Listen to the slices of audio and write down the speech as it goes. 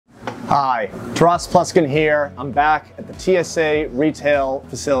Hi, Taras Pluskin here. I'm back at the TSA retail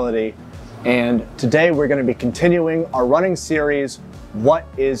facility, and today we're going to be continuing our running series, What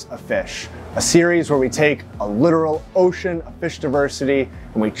is a Fish? A series where we take a literal ocean of fish diversity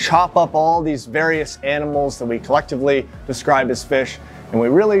and we chop up all these various animals that we collectively describe as fish, and we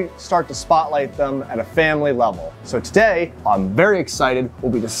really start to spotlight them at a family level. So today, I'm very excited.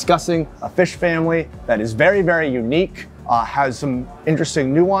 We'll be discussing a fish family that is very, very unique, has some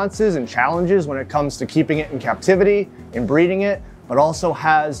interesting nuances and challenges when it comes to keeping it in captivity and breeding it, but also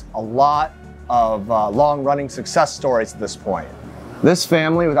has a lot of long-running success stories at this point. This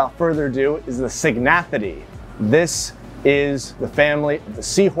family, without further ado, is the Syngnathidae. This is the family of the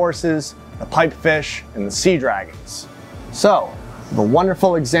seahorses, the pipefish, and the sea dragons. So, the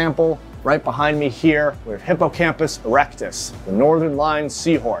wonderful example right behind me here, we have Hippocampus erectus, the northern line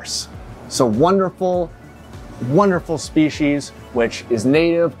seahorse. So wonderful species, which is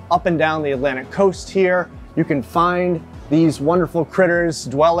native up and down the Atlantic coast here. You can find these wonderful critters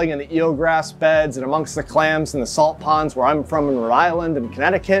dwelling in the eelgrass beds and amongst the clams in the salt ponds where I'm from in Rhode Island and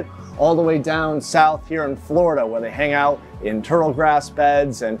Connecticut, all the way down south here in Florida where they hang out in turtle grass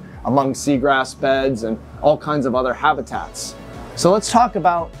beds and among seagrass beds and all kinds of other habitats. So let's talk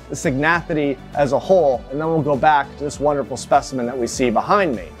about the Syngnathidae as a whole, and then we'll go back to this wonderful specimen that we see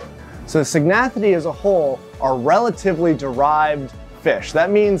behind me. So the Syngnathidae as a whole are relatively derived fish. That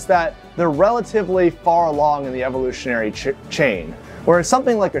means that they're relatively far along in the evolutionary chain, whereas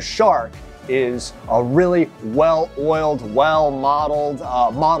something like a shark is a really well-oiled, well-modeled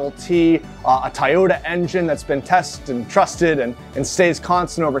Model T, a Toyota engine that's been tested and trusted and stays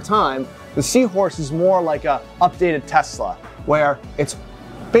constant over time. The seahorse is more like a updated Tesla, where it's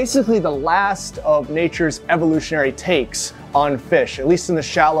basically the last of nature's evolutionary takes on fish, at least in the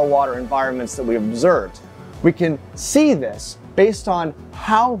shallow water environments that we've observed. We can see this based on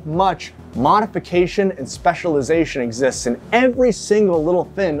how much modification and specialization exists in every single little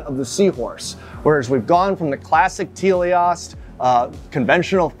fin of the seahorse. Whereas we've gone from the classic teleost,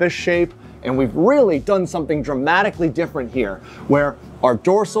 conventional fish shape, and we've really done something dramatically different here, where our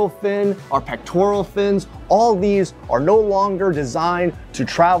dorsal fin, our pectoral fins, all these are no longer designed to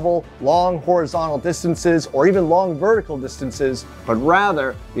travel long horizontal distances or even long vertical distances, but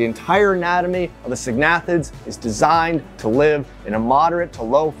rather the entire anatomy of the Syngnathids is designed to live in a moderate to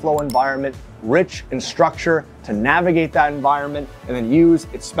low flow environment, rich in structure to navigate that environment, and then use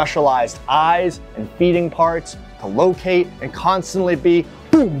its specialized eyes and feeding parts to locate and constantly be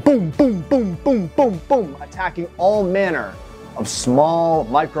boom, boom, boom, boom, boom, boom, boom, attacking all manner of small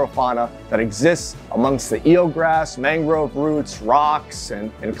microfauna that exists amongst the eelgrass, mangrove roots, rocks,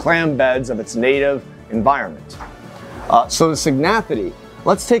 and clam beds of its native environment. So the Syngnathidae,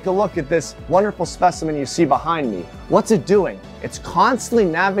 let's take a look at this wonderful specimen you see behind me. What's it doing? It's constantly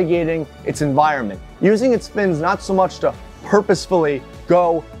navigating its environment, using its fins not so much to purposefully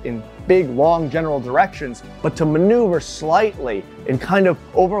go in big, long general directions, but to maneuver slightly in kind of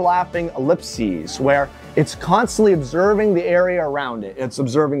overlapping ellipses where it's constantly observing the area around it. It's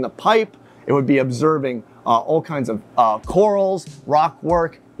observing the pipe, it would be observing all kinds of corals, rock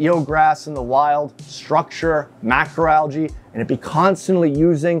work, eelgrass in the wild, structure, macroalgae, and it'd be constantly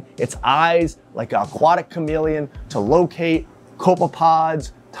using its eyes like an aquatic chameleon to locate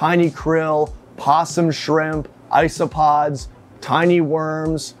copepods, tiny krill, possum shrimp, isopods, tiny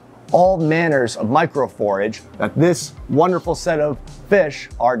worms, all manners of microforage that this wonderful set of fish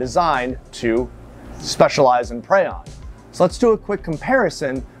are designed to specialize and prey on. So let's do a quick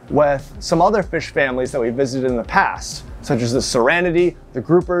comparison with some other fish families that we visited in the past, such as the Serranidae, the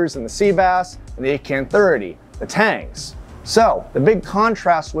groupers and the sea bass, and the Acanthuridae, the tangs. So the big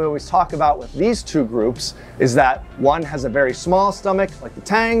contrast we always talk about with these two groups is that one has a very small stomach like the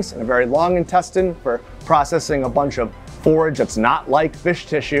tangs and a very long intestine for processing a bunch of forage that's not like fish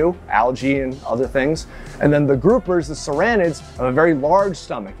tissue, algae and other things. And then the groupers, the Serranids, have a very large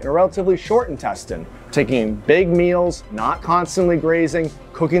stomach and a relatively short intestine, taking big meals, not constantly grazing,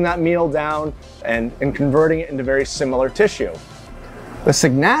 cooking that meal down, and converting it into very similar tissue. The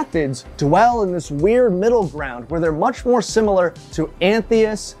Syngnathids dwell in this weird middle ground where they're much more similar to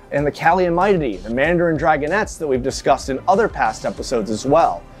Anthias and the Calliamidae, the mandarin dragonets that we've discussed in other past episodes as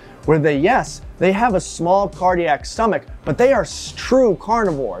well. Where they have a small cardiac stomach, but they are true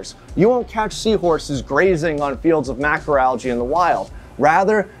carnivores. You won't catch seahorses grazing on fields of macroalgae in the wild.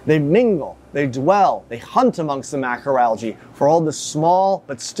 Rather, they mingle, they dwell, they hunt amongst the macroalgae for all the small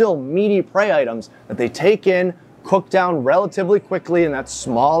but still meaty prey items that they take in, cook down relatively quickly in that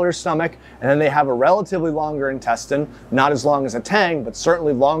smaller stomach, and then they have a relatively longer intestine, not as long as a tang, but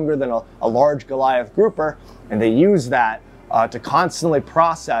certainly longer than a large Goliath grouper, and they use that to constantly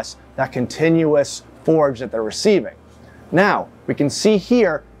process that continuous forage that they're receiving. Now, we can see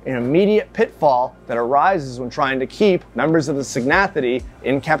here an immediate pitfall that arises when trying to keep members of the Syngnathidae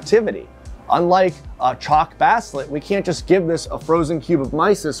in captivity. Unlike a chalk basslet, we can't just give this a frozen cube of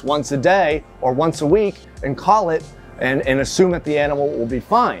mysis once a day or once a week and call it and assume that the animal will be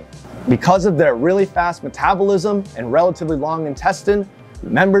fine. Because of their really fast metabolism and relatively long intestine,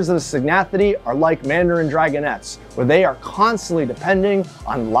 members of the Syngnathidae are like mandarin dragonets, where they are constantly depending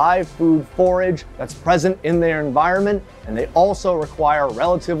on live food forage that's present in their environment, and they also require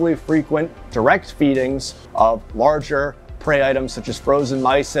relatively frequent direct feedings of larger prey items such as frozen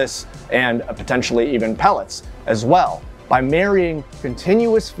mysis and potentially even pellets as well. By marrying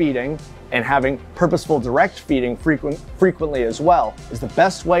continuous feeding and having purposeful direct feeding frequently as well is the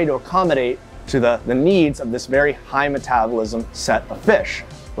best way to accommodate to the needs of this very high metabolism set of fish,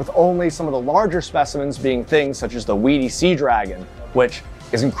 with only some of the larger specimens being things such as the weedy sea dragon, which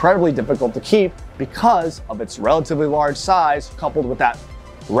is incredibly difficult to keep because of its relatively large size coupled with that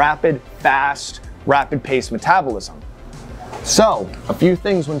rapid paced metabolism. So, a few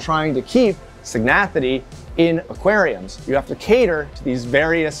things when trying to keep Syngnathidae in aquariums. You have to cater to these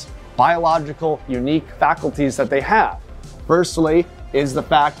various biological unique faculties that they have. Firstly is the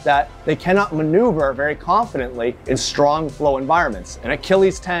fact that they cannot maneuver very confidently in strong flow environments. An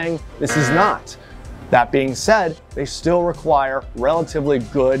Achilles tang, this is not. That being said, they still require relatively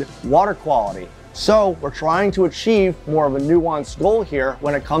good water quality. So we're trying to achieve more of a nuanced goal here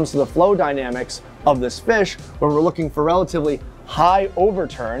when it comes to the flow dynamics of this fish, where we're looking for relatively high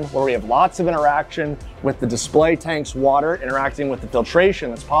overturn, where we have lots of interaction with the display tank's water interacting with the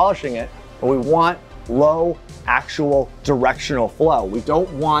filtration that's polishing it, but we want low actual directional flow. We don't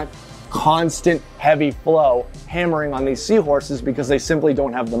want constant heavy flow hammering on these seahorses because they simply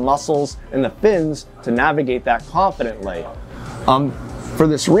don't have the muscles and the fins to navigate that confidently. For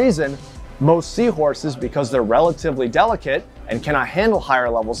this reason, most seahorses, because they're relatively delicate and cannot handle higher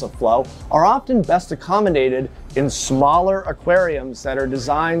levels of flow, are often best accommodated in smaller aquariums that are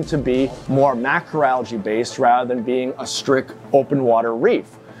designed to be more macroalgae based rather than being a strict open water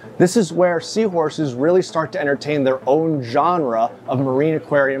reef. This is where seahorses really start to entertain their own genre of marine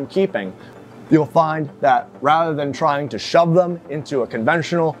aquarium keeping. You'll find that rather than trying to shove them into a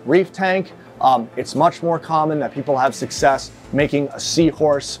conventional reef tank, it's much more common that people have success making a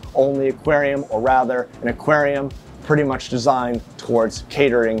seahorse only aquarium, or rather an aquarium pretty much designed towards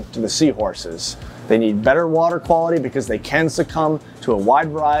catering to the seahorses. They need better water quality because they can succumb to a wide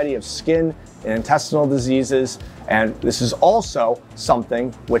variety of skin and intestinal diseases. And this is also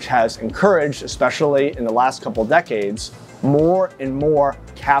something which has encouraged, especially in the last couple decades, more and more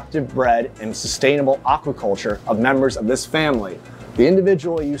captive bred and sustainable aquaculture of members of this family. The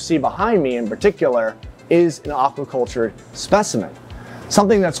individual you see behind me in particular is an aquacultured specimen.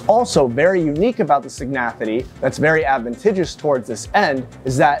 Something that's also very unique about the Syngnathidae that's very advantageous towards this end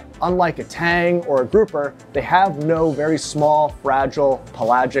is that, unlike a tang or a grouper, they have no very small, fragile,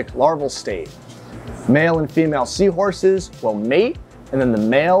 pelagic larval state. Male and female seahorses will mate, and then the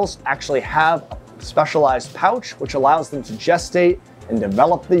males actually have a specialized pouch which allows them to gestate and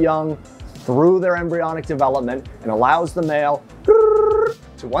develop the young through their embryonic development, and allows the male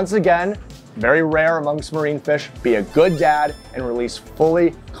to once again, very rare amongst marine fish, be a good dad and release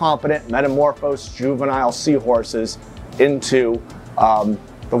fully competent metamorphosed juvenile seahorses into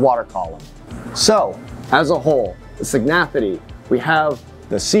the water column. So, as a whole, the Syngnathidae, we have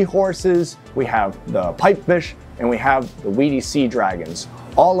the seahorses, we have the pipefish, and we have the weedy sea dragons,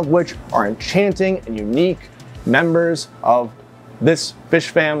 all of which are enchanting and unique members of this fish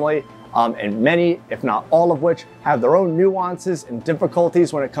family, and many, if not all of which, have their own nuances and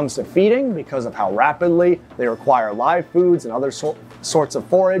difficulties when it comes to feeding because of how rapidly they require live foods and other sorts of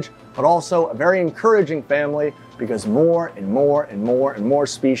forage, but also a very encouraging family because more and more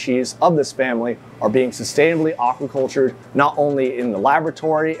species of this family are being sustainably aquacultured, not only in the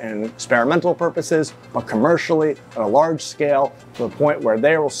laboratory and experimental purposes, but commercially at a large scale, to the point where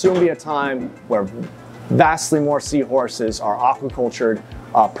there will soon be a time where vastly more seahorses are aquacultured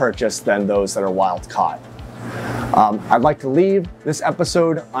purchased than those that are wild caught. I'd like to leave this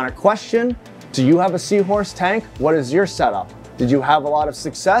episode on a question. Do you have a seahorse tank? What is your setup? Did you have a lot of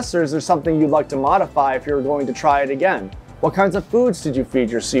success, or is there something you'd like to modify if you're going to try it again? What kinds of foods did you feed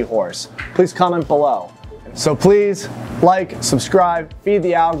your seahorse? Please comment below. So please like, subscribe, feed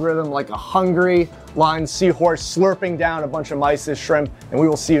the algorithm like a hungry line seahorse slurping down a bunch of mysis shrimp, and we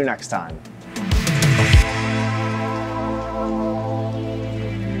will see you next time.